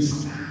said, you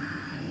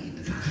signed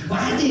the contract. Well,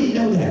 I didn't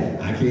know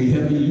that. I can't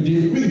help you. You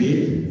didn't read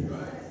it.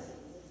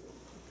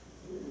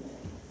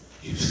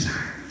 You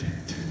signed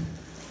it.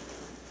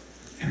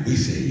 And we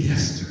say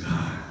yes to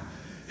God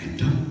and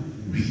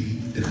don't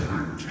read the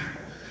contract.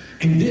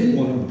 And then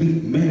want to be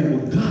mad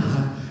with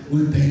God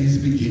when things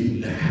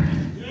begin to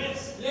happen.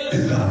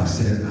 And God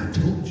says, I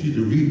told you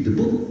to read the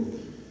book.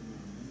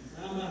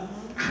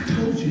 I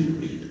told you to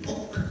read the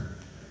book.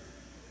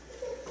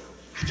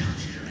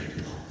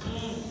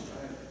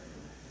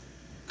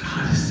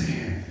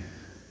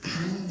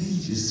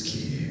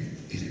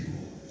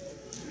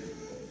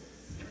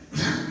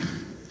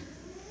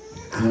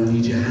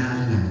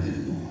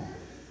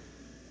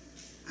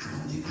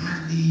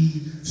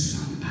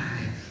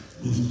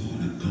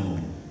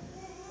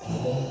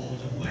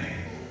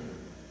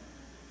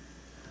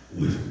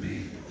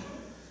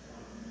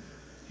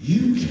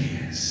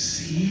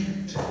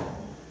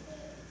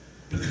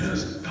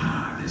 because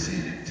God is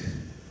in it.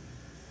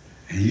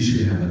 And you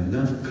should have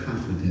enough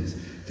confidence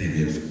that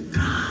if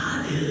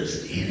God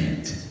is in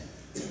it,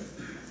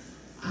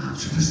 I'll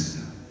trust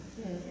him.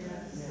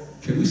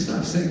 Can we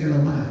stop singing a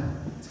lie?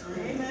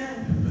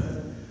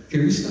 Amen.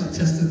 Can we stop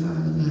testifying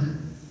a lie?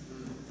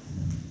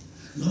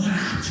 Lord,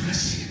 I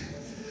trust you.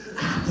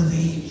 I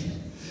believe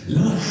you.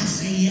 Lord, I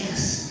say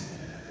yes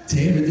to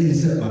everything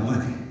except my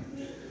money.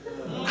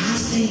 I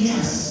say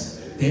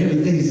yes to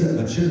everything except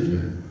my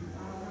children.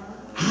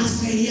 I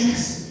say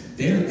yes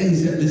to everything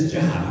except this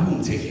job. I'm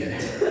going to take care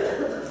of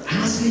that.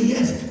 I say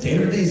yes to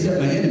everything except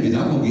my enemies.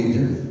 I'm going to get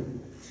them.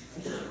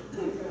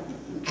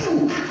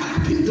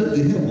 I picked up the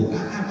hymn book.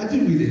 I do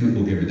read the hymn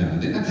book every now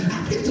and then.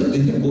 I picked up the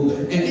hymn book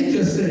and it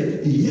just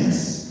said,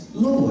 yes,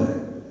 Lord.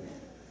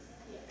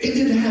 It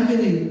didn't have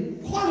any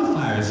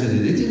qualifiers in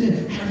it. It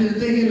didn't have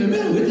anything in the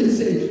middle. It didn't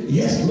say,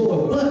 yes,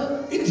 Lord,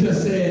 but it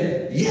just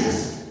said,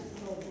 yes,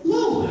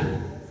 Lord.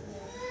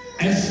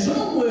 And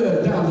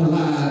somewhere down the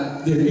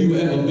line that you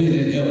ever been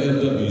in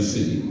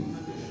L.L.W.C,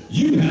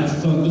 you have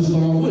sung the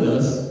song with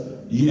us,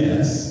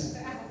 yes,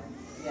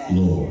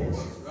 Lord.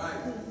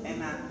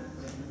 Amen.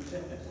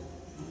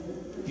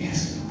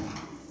 Yes,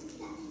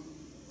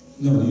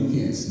 Lord. No,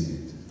 you can't see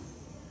it.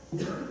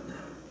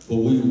 But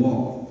we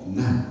walk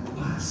not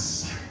by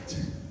sight,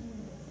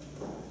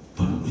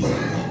 but we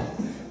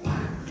walk by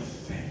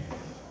faith.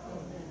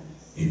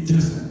 It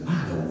doesn't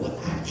matter what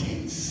I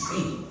can't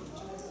see,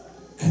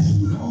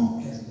 as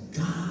long as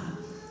God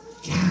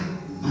got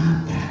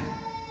my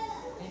back.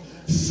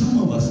 Some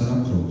of us, and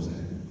I'm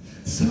closing,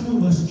 some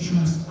of us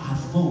trust our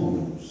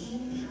phones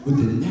with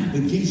the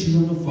navigation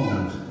on the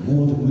phone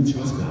more than we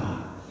trust God.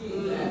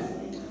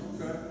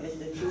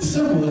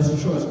 Some of us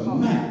trust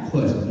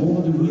MapQuest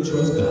more than we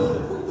trust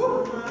God.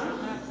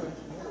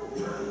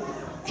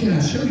 Can I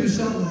show you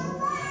something?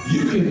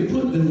 You can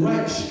put the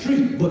right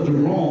street but the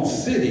wrong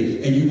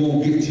city and you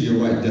won't get to your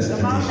right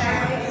destination.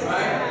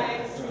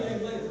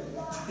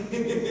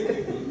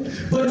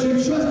 But you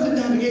trust the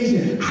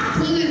navigation. I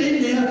put it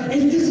in there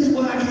and this is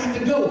where I got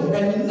to go.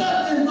 And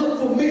nothing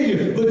looked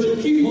familiar, but you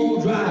keep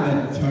on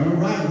driving. Turn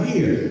right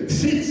here.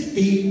 6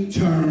 feet,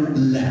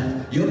 turn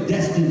left. Your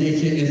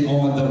destination is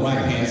on the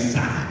right-hand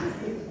side.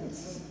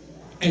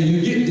 And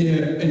you get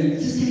there and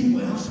this ain't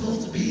where I'm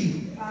supposed to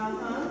be.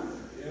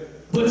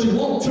 But you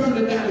won't turn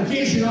the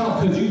navigation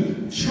off because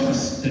you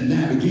trust the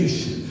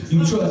navigation.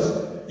 You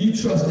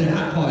trust the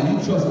iPod.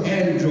 You trust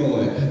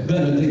Android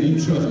better than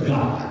you trust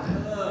God.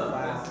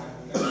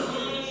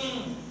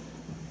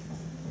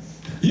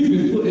 You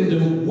can put in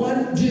the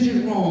 1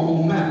 digit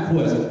wrong on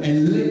MapQuest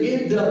and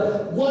end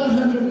up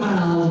 100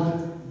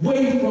 miles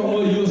away from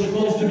where you're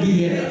supposed to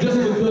be at just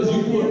because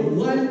you put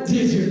 1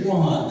 digit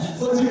wrong.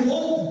 But you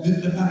won't.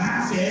 The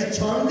map says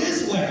turn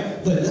this way,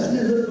 but doesn't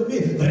it look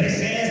familiar? But it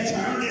says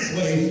turn this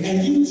way,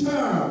 and you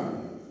turn.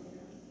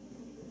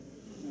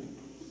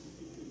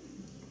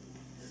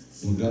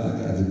 Well,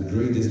 God got the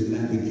greatest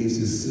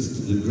navigation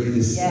system, the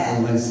greatest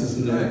satellite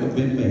system that ever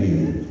been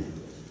made.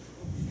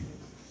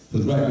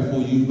 But right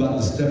before you about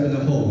to step in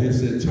the hole, it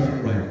said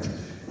turn right,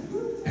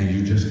 and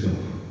you just go.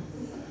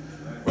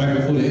 Right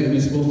before the enemy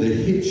is supposed to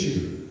hit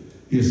you,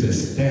 it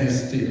says stand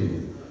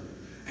still.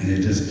 And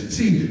it just,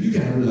 see, you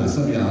got to realize,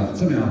 some of y'all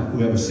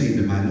who ever seen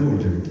the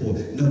Minority Report,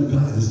 know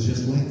God is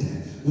just like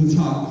that. When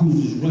Tom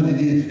Cruise was running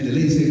in and the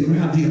lady said,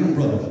 grab the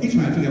umbrella. He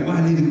trying to figure out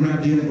why he need to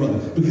grab the umbrella.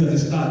 Because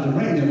it started to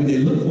rain and when they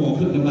looked for him,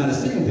 couldn't nobody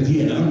see him because he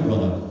had an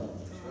umbrella.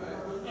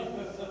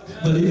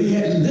 But if he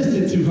hadn't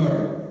listened to her,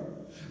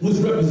 which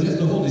represents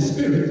the Holy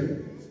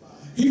Spirit,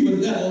 he would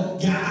never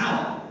got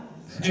out.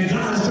 And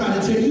God is trying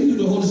to tell you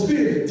through the Holy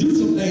Spirit, do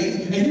some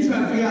things, and you're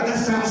trying to figure out, that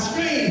sounds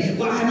strange.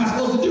 Why am I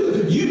supposed to do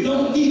it? You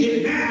don't need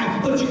it now,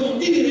 but you're going to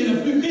need it in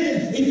a few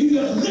minutes if you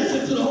just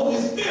listen to the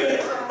Holy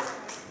Spirit.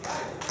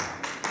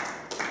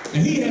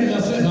 And he had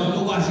enough sense. I don't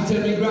know why she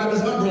told me to grab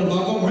this umbrella, but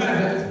I'm going to grab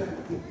it.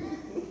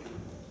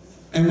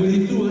 And when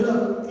he threw it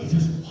up, he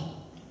just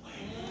walked away.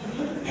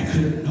 And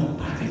couldn't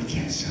nobody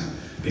catch him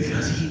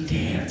because he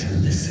dared to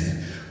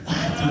listen.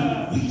 Why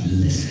don't we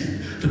listen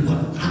to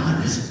what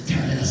God is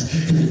telling us?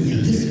 Because if we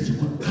listen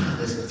to what God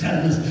is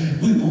telling us,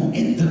 we won't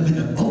end up in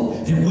the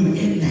boat that we're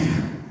in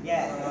now.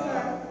 Yes.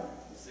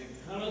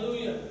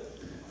 Hallelujah.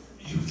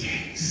 You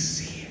can't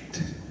see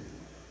it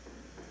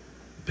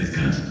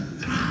because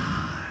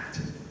God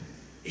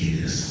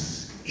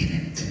is in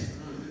it.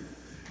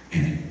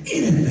 And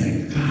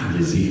anything God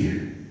is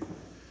in,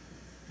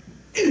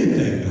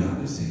 anything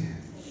God is in,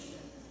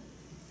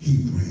 he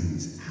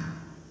brings out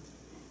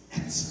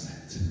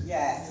excellence.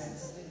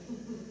 Yes.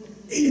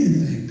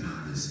 Anything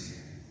God is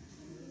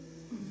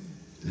in.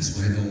 That's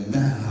why it don't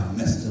matter how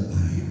messed up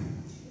I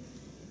am.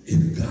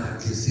 If God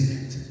gets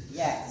in it.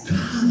 Yes. God,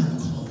 I'm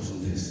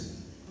closing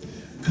this.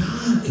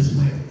 God is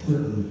like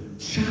putting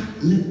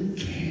chocolate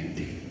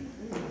candy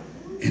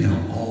in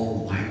an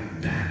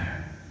all-white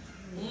batter.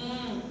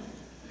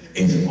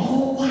 It's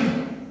all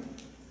white.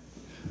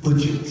 But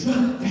you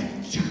drop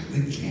that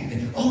chocolate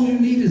candy. All you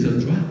need is a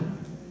drop.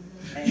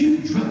 You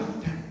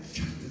drop that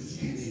chocolate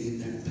candy in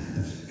that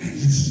batter and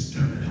you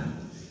stir it up.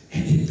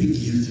 And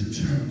begins to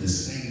turn the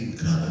same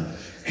color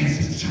as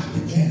the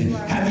chocolate candy.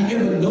 Have you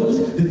ever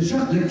noticed the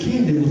chocolate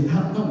candy was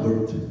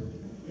outnumbered?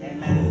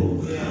 Oh,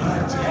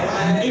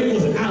 God. It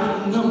was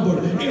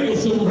outnumbered. It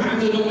was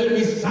surrounded on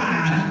every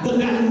side. But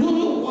that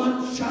little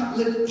one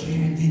chocolate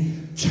candy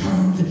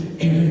turned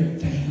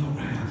everything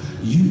around.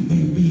 You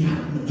may be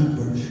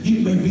outnumbered.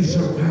 You may be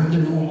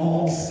surrounded on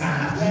all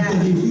sides.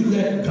 But if you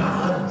let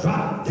God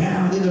drop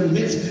down in the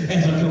midst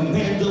as a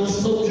commando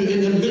soldier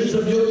in the midst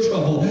of your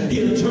trouble,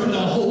 he'll turn the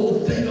whole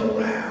thing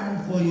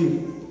around for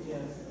you.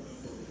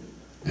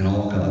 And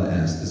all God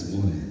asked this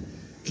morning,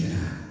 can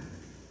I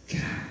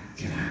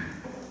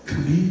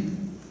come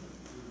in?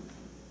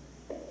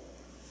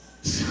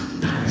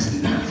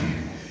 Somebody's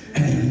knocking,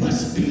 and it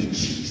must be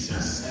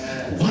Jesus.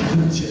 Why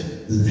don't you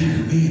let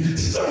him in?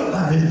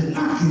 Somebody's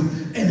knocking,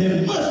 and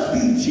it must be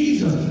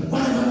Jesus.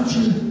 Why don't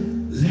you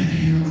let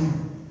him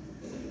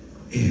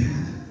in?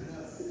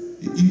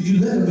 You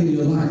let him in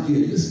your life. Yeah,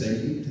 you're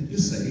saved. You're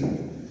saved.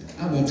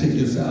 I won't take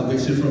your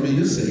salvation from you.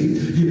 You're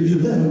saved. You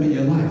let him in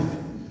your life.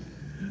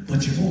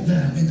 But you won't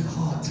let him in the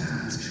hard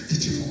times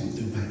that you're going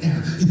through right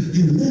now.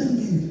 You let him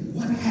in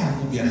one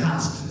half of your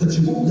house, but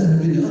you won't let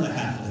him in the other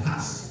half of the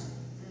house.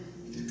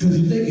 Because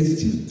you think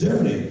it's too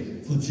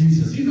dirty for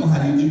Jesus. You know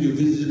how you do your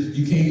business.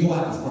 You can't go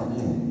out the front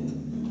room.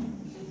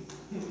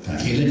 I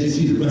can't let you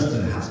see the rest of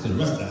the house because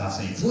the rest of the house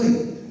ain't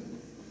clean.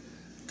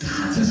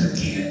 God doesn't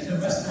care if the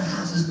rest of the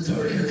house is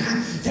dirty or not.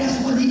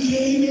 That's what he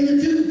came in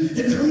to do,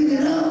 to clean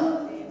it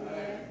up.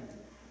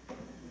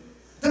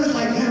 That's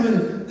like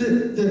having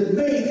the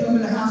maid come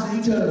in the house and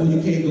you tell her, well,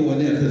 you can't go in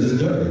there because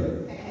it's dirty.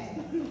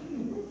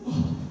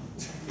 Oh,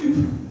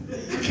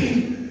 I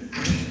can't.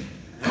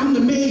 I'm the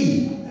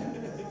maid.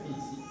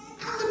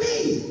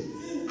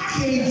 I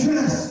can't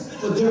dress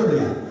for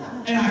dirty.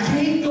 And I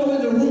can't go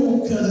in the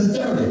room because it's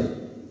dirty.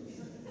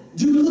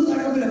 Do you look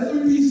like I'm in a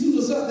three-piece suit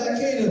or something that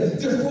can't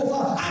just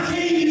profile? I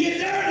can't even get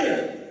dirty.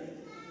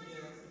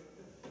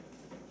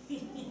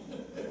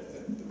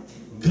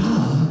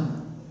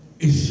 God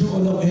is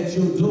showing up at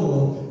your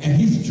door and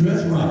he's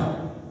dressed right.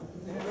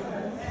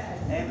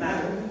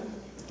 Amen.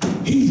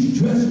 He's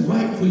dressed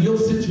right for your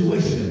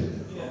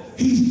situation.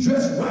 He's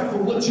dressed right for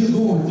what you're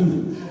going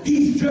through.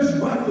 He's dressed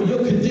right for your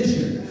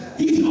condition.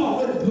 He's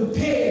already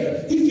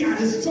prepared. He got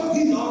his truck.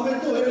 He's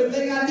already know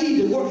everything I need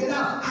to work it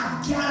out.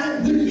 I got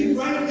it with me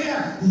right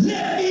now.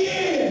 Let me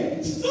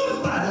in.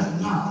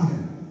 Somebody's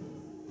knocking.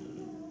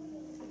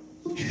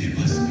 And it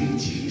must be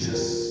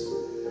Jesus.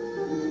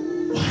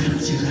 Why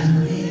don't you let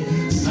him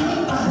in?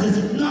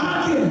 Somebody's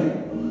knocking.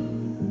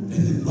 And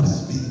it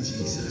must be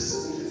Jesus.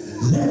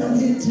 Let him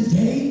in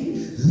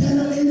today. Let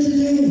him